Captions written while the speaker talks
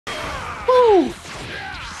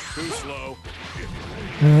Too slow.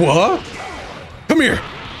 What? Come here.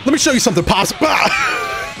 Let me show you something possible.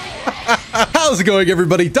 How's it going,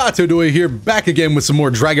 everybody? Dotodoya here, back again with some more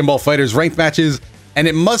Dragon Ball FighterZ ranked matches. And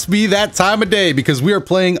it must be that time of day because we are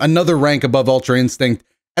playing another rank above Ultra Instinct.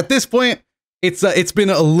 At this point, it's been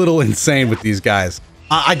a little insane with these guys.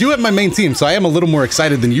 I do have my main team, so I am a little more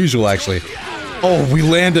excited than usual, actually. Oh, we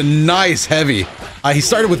land a nice heavy. He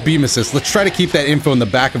started with beam assist. Let's try to keep that info in the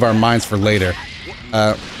back of our minds for later.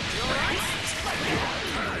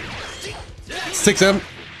 6M.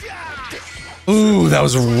 Ooh, that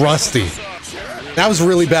was rusty. That was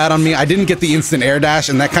really bad on me. I didn't get the instant air dash,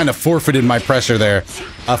 and that kind of forfeited my pressure there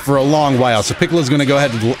for a long while. So Piccolo's going to go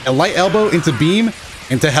ahead and a light elbow into beam,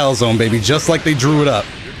 into Hell Zone, baby, just like they drew it up.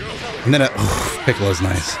 And then Piccolo's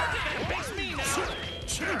nice.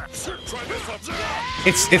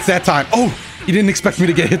 It's that time. Oh, he didn't expect me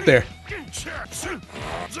to get hit there.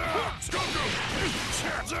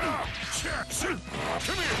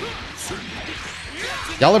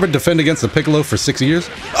 Y'all ever defend against the Piccolo for 6 years?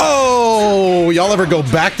 Oh, y'all ever go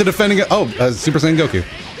back to defending? Oh, Super Saiyan Goku.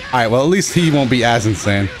 All right, well, at least he won't be as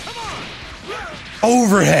insane.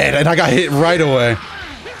 Overhead, and I got hit right away.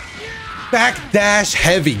 Back dash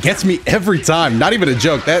heavy gets me every time. Not even a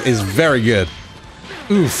joke. That is very good.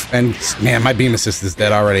 Oof, and man, my beam assist is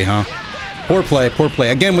dead already, huh? Poor play, poor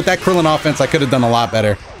play. Again, with that Krillin offense, I could have done a lot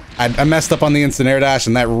better. I messed up on the instant air dash,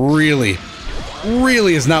 and that really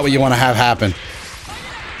is not what you want to have happen.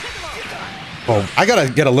 Oh, I gotta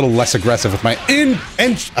get a little less aggressive with my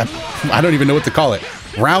I don't even know what to call it.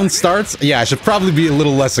 Round starts? Yeah, I should probably be a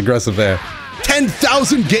little less aggressive there.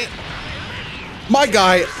 10,000 game. My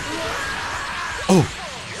guy. Oh.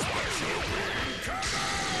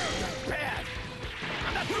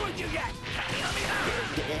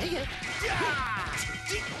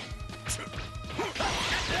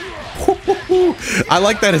 I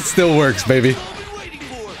like that it still works, baby.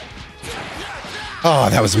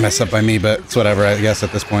 Oh, that was a mess up by me, but it's whatever, I guess,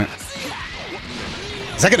 at this point.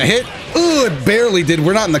 Is that gonna hit? Ooh, it barely did.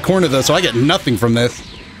 We're not in the corner, though, so I get nothing from this.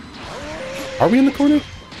 Are we in the corner?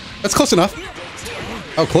 That's close enough.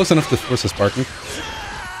 Oh, close enough to force a sparking.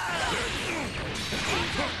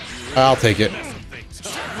 I'll take it.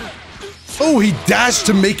 Oh, he dashed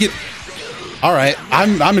to make it. All right,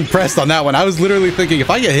 I'm impressed on that one. I was literally thinking,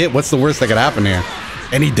 if I get hit, what's the worst that could happen here?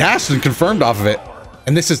 And he dashed and confirmed off of it.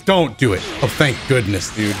 And this is, don't do it. Oh, thank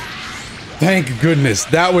goodness, dude. Thank goodness.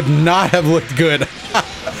 That would not have looked good.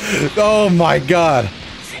 Oh my god.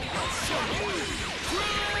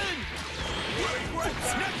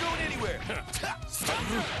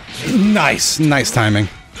 Nice timing.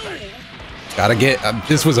 Gotta get,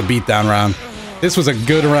 this was a beatdown round. This was a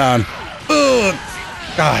good round. Ugh,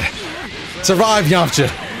 god. Survive, Yamcha.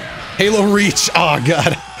 Halo reach. Oh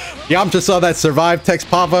god. Yamcha saw that survive text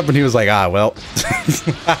pop up and he was like, ah, well.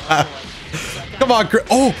 Come on,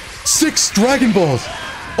 oh, 6 Dragon Balls.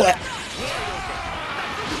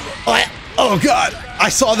 Oh god. I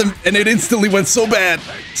saw them and it instantly went so bad.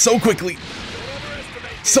 So quickly.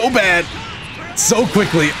 So bad. So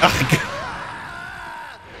quickly.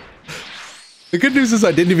 The good news is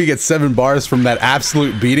I didn't even get 7 bars from that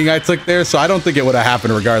absolute beating I took there, so I don't think it would have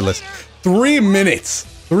happened regardless. 3 minutes.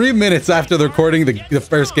 3 minutes after the recording, the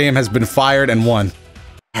first game has been fired and won.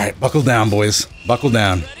 All right, buckle down, boys. Buckle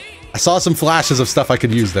down. I saw some flashes of stuff I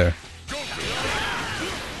could use there.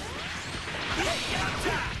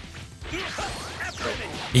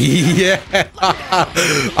 Yeah,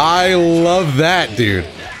 I love that, dude.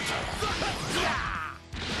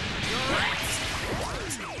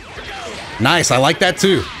 Nice, I like that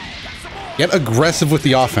too. Get aggressive with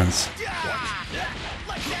the offense.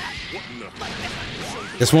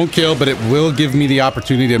 This won't kill, but it will give me the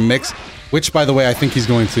opportunity to mix, which, by the way, I think he's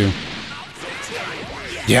going to.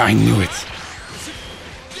 Yeah, I knew it.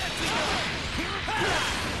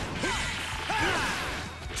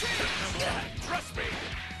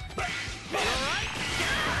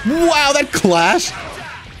 Wow, that clash!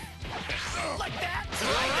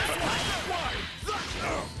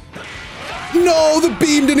 No, the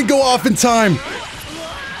beam didn't go off in time.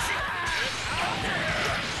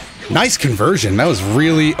 Nice conversion. That was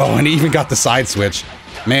really... Oh, and he even got the side switch.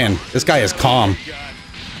 Man, this guy is calm.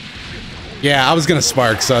 Yeah, I was gonna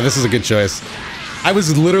spark, so this is a good choice. I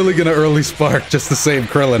was literally gonna early spark just to save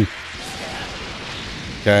Krillin.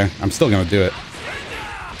 Okay, I'm still gonna do it.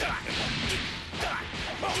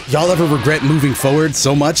 Y'all ever regret moving forward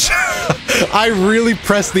so much? I really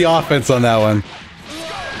pressed the offense on that one.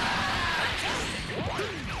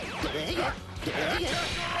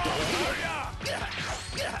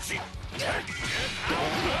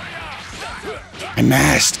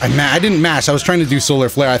 I didn't mash. I was trying to do solar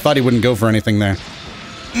flare. I thought he wouldn't go for anything there.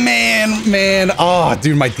 Man. Oh,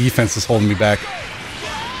 dude, my defense is holding me back.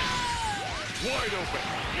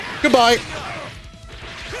 Goodbye.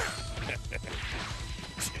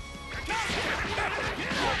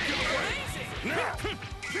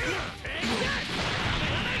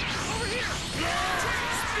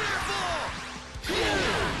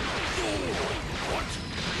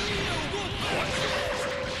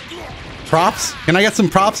 Props? Can I get some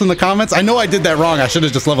props in the comments? I know I did that wrong. I should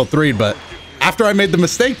have just level 3'd, but after I made the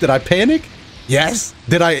mistake, did I panic? Yes.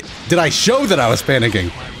 Did I show that I was panicking?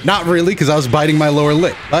 Not really, because I was biting my lower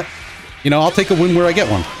lip. But, you know, I'll take a win where I get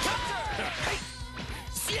one.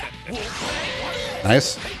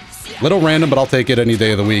 Nice. Little random, but I'll take it any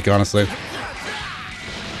day of the week, honestly.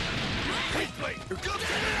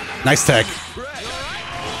 Nice tech.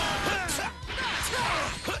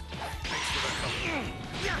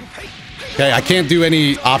 Okay, I can't do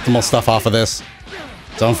any optimal stuff off of this.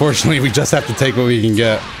 So unfortunately, we just have to take what we can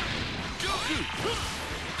get.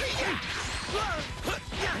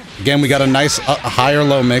 Again, we got a nice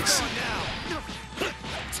higher-low mix.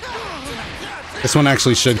 This one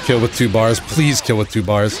actually should kill with 2 bars. Please kill with 2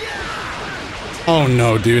 bars. Oh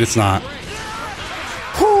no, dude, it's not.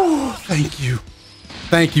 Whew, thank you.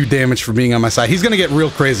 Thank you, Damage, for being on my side. He's gonna get real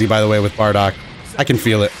crazy, by the way, with Bardock. I can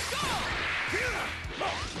feel it.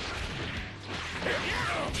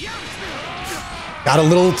 Got a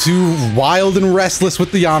little too wild and restless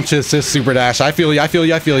with the Yamcha assist super dash. I feel you, I feel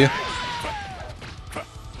you, I feel you.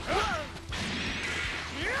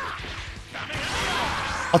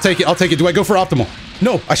 I'll take it, I'll take it. Do I go for optimal?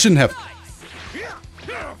 No, I shouldn't have.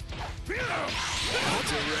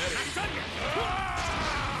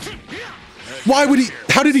 Why would he?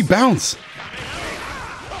 How did he bounce?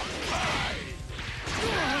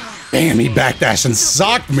 Damn, he backdashed and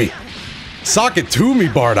socked me. Sock it to me,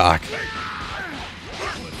 Bardock.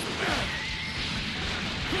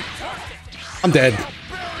 I'm dead.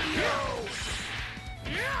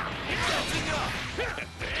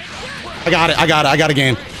 I got a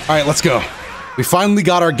game. All right, let's go. We finally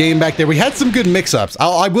got our game back there. We had some good mix-ups.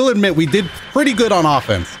 I will admit, we did pretty good on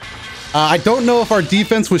offense. I don't know if our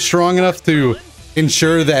defense was strong enough to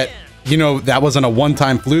ensure that, you know, that wasn't a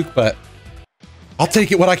one-time fluke, but I'll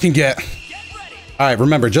take it what I can get. All right,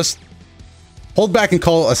 remember, just hold back and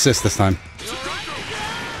call assist this time.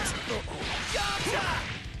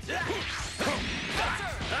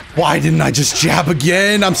 Why didn't I just jab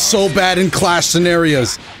again? I'm so bad in clash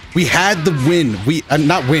scenarios. We had the win.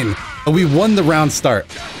 Not win, but we won the round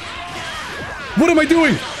start. What am I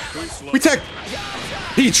doing? We tech.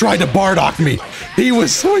 He tried to Bardock me. He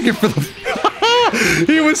was swinging for the...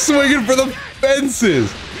 he was swinging for the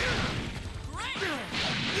fences.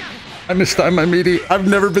 I mistimed my meaty. I've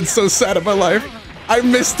never been so sad in my life. I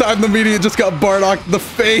mistimed the meaty and just got Bardocked in the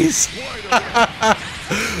face.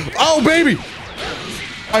 Oh, baby.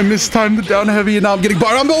 I mistimed the down heavy and now I'm getting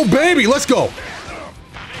Bardocked. Oh, baby. Let's go.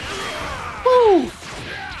 Woo.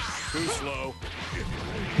 Too slow.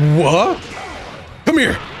 What? Come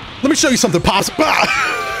here. Let me show you something, Pops.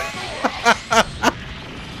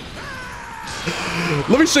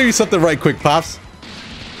 Let me show you something right quick, Pops.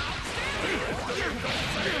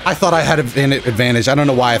 I thought I had an advantage. I don't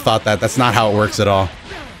know why I thought that. That's not how it works at all.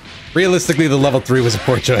 Realistically, the level 3 was a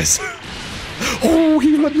poor choice. Oh,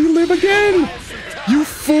 he let me live again. You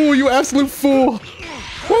fool, you absolute fool.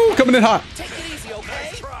 Woo, coming in hot.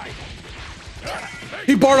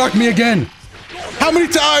 He Bardocked me again. How many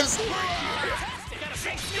times?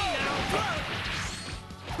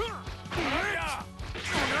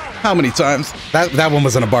 How many times? That one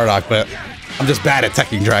wasn't a Bardock, but I'm just bad at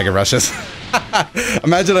teching Dragon Rushes.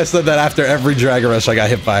 Imagine I said that after every Dragon Rush I got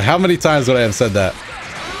hit by. How many times would I have said that?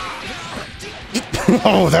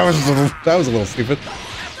 Oh, that was a little stupid.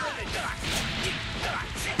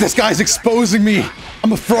 This guy's exposing me.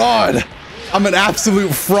 I'm a fraud. I'm an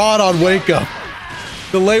absolute fraud on Wake Up.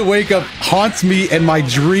 The late Wake Up haunts me in my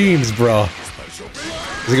dreams, bro.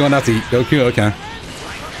 Is he going out to eat Goku? Okay.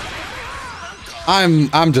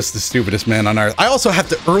 I'm just the stupidest man on earth. I also have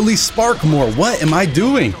to early spark more. What am I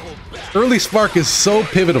doing? Early spark is so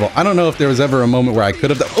pivotal. I don't know if there was ever a moment where I could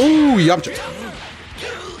have done. Oh, Yamcha.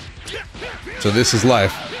 So this is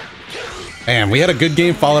life. Man, we had a good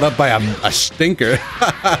game followed up by a stinker.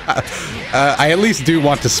 I at least do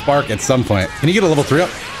want to spark at some point. Can you get a level 3 up?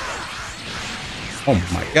 Oh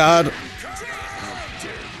my god.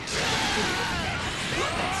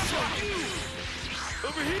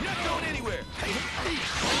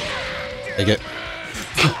 Take it.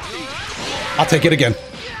 I'll take it again.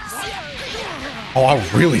 Oh,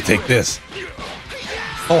 I'll really take this.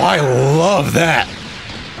 Oh, I love that.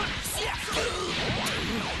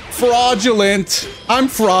 Fraudulent. I'm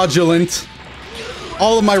fraudulent.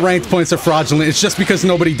 All of my ranked points are fraudulent. It's just because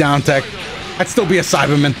nobody down tech. I'd still be a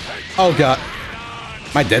Cyberman. Oh god.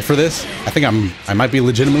 Am I dead for this? I think I might be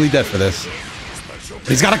legitimately dead for this.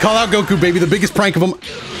 He's gotta call out Goku, baby. The biggest prank of them.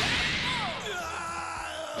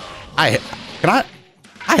 I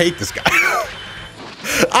hate this guy.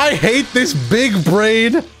 I hate this big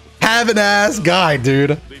brain having ass guy,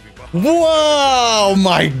 dude. Whoa,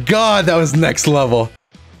 my god, that was next level.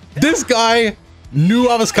 This guy knew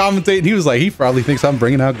I was commentating. He was like, he probably thinks I'm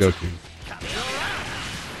bringing out Goku.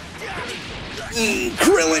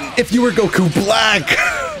 Krillin, if you were Goku Black.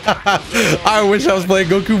 I wish I was playing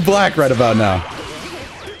Goku Black right about now.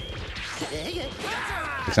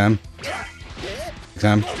 Exam.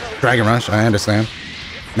 Dragon Rush, I understand.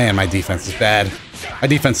 Man, my defense is bad. My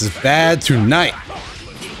defense is bad tonight.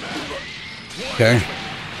 Okay.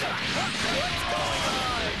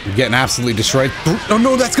 I'm getting absolutely destroyed. Oh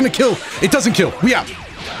no, that's gonna kill. It doesn't kill. We out.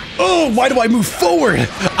 Oh, why do I move forward?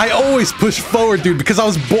 I always push forward, dude, because I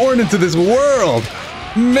was born into this world.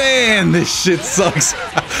 Man, this shit sucks.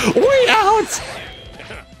 Way out.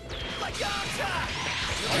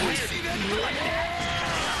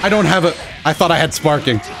 I don't have a... I thought I had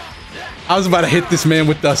sparking. I was about to hit this man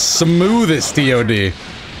with the smoothest TOD.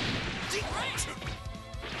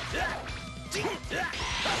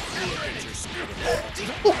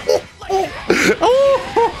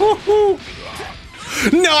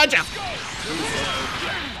 No, I just...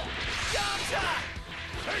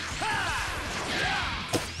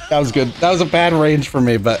 That was good. That was a bad range for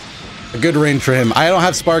me, but a good range for him. I don't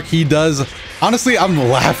have spark. He does. Honestly, I'm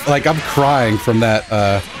laughing. Like, I'm crying from that.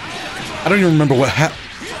 I don't even remember what happened.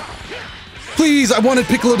 Please, I wanted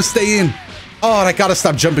Piccolo to stay in. Oh, and I gotta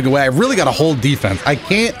stop jumping away. I really gotta hold defense. I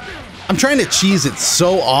can't. I'm trying to cheese it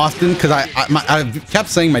so often because I kept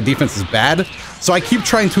saying my defense is bad. So I keep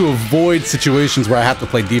trying to avoid situations where I have to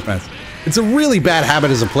play defense. It's a really bad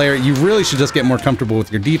habit as a player. You really should just get more comfortable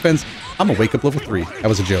with your defense. I'm a wake up level 3. That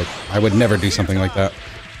was a joke. I would never do something like that.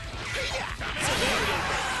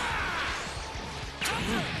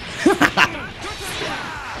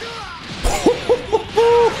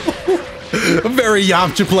 A very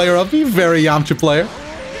Yamcha player of me. Very Yamcha player.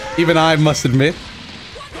 Even I must admit.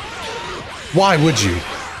 Why would you?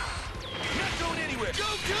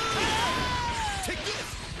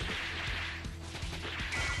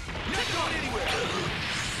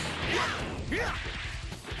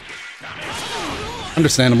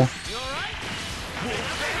 Understandable.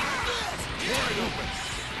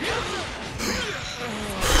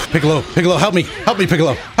 Piccolo, Piccolo, help me. Help me,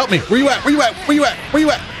 Piccolo. Help me. Where you at? Where you at? Where you at? Where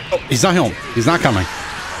you at? Oh, he's not home. He's not coming.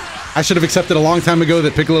 I should have accepted a long time ago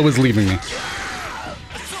that Piccolo was leaving me.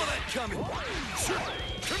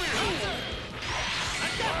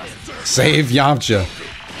 Save Yamcha.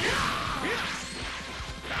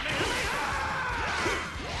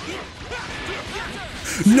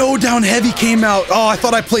 No, down heavy came out. Oh, I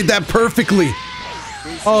thought I played that perfectly.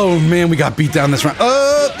 Oh man, we got beat down this round.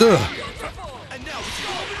 Ugh.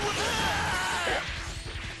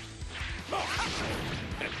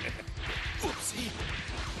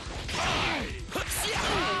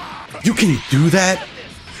 You can do that?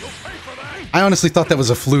 I honestly thought that was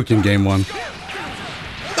a fluke in game 1.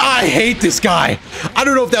 I hate this guy. I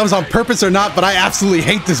don't know if that was on purpose or not, but I absolutely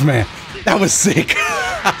hate this man. That was sick.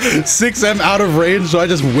 6M out of range, so I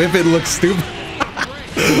just whip it and look stupid.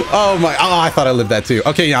 Oh my, oh, I thought I lived that too.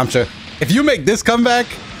 Okay, Yamcha, if you make this comeback,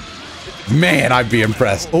 man, I'd be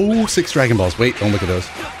impressed. Oh, 6 Dragon Balls. Wait, don't look at those.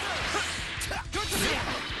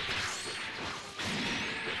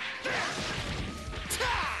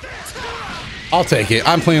 I'll take it.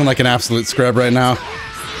 I'm playing like an absolute scrub right now.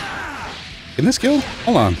 Can this kill?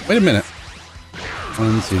 Hold on. Wait a minute.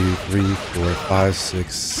 1, 2, 3, 4, 5,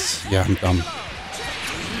 6. Yeah, I'm dumb.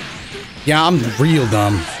 Yeah, I'm real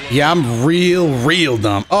dumb. Yeah, I'm real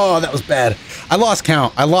dumb. Oh, that was bad. I lost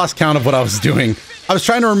count. I lost count of what I was doing. I was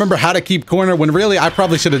trying to remember how to keep corner when really I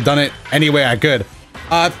probably should have done it any way I could.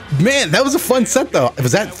 Man, that was a fun set though.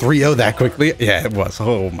 Was that 3-0 that quickly? Yeah, it was.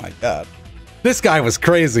 Oh my god. This guy was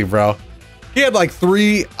crazy, bro. He had like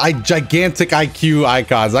 3 gigantic IQ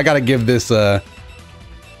icons. I gotta give this do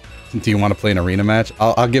you want to play an arena match?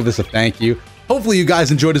 I'll give this a thank you. Hopefully you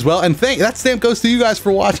guys enjoyed as well, and that stamp goes to you guys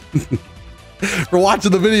for watching for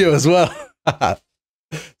watching the video as well.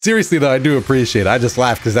 Seriously though, I do appreciate it. I just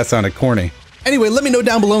laughed because that sounded corny. Anyway, let me know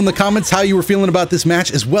down below in the comments how you were feeling about this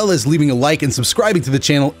match, as well as leaving a like and subscribing to the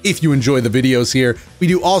channel if you enjoy the videos here. We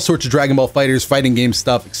do all sorts of Dragon Ball FighterZ, fighting game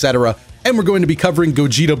stuff, etc. And we're going to be covering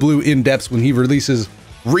Gogeta Blue in depth when he releases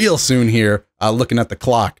real soon here, looking at the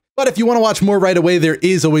clock. But if you want to watch more right away, there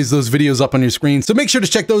is always those videos up on your screen, so make sure to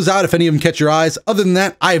check those out if any of them catch your eyes. Other than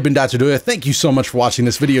that, I have been Dotodoya. Thank you so much for watching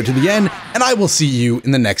this video to the end, and I will see you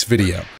in the next video.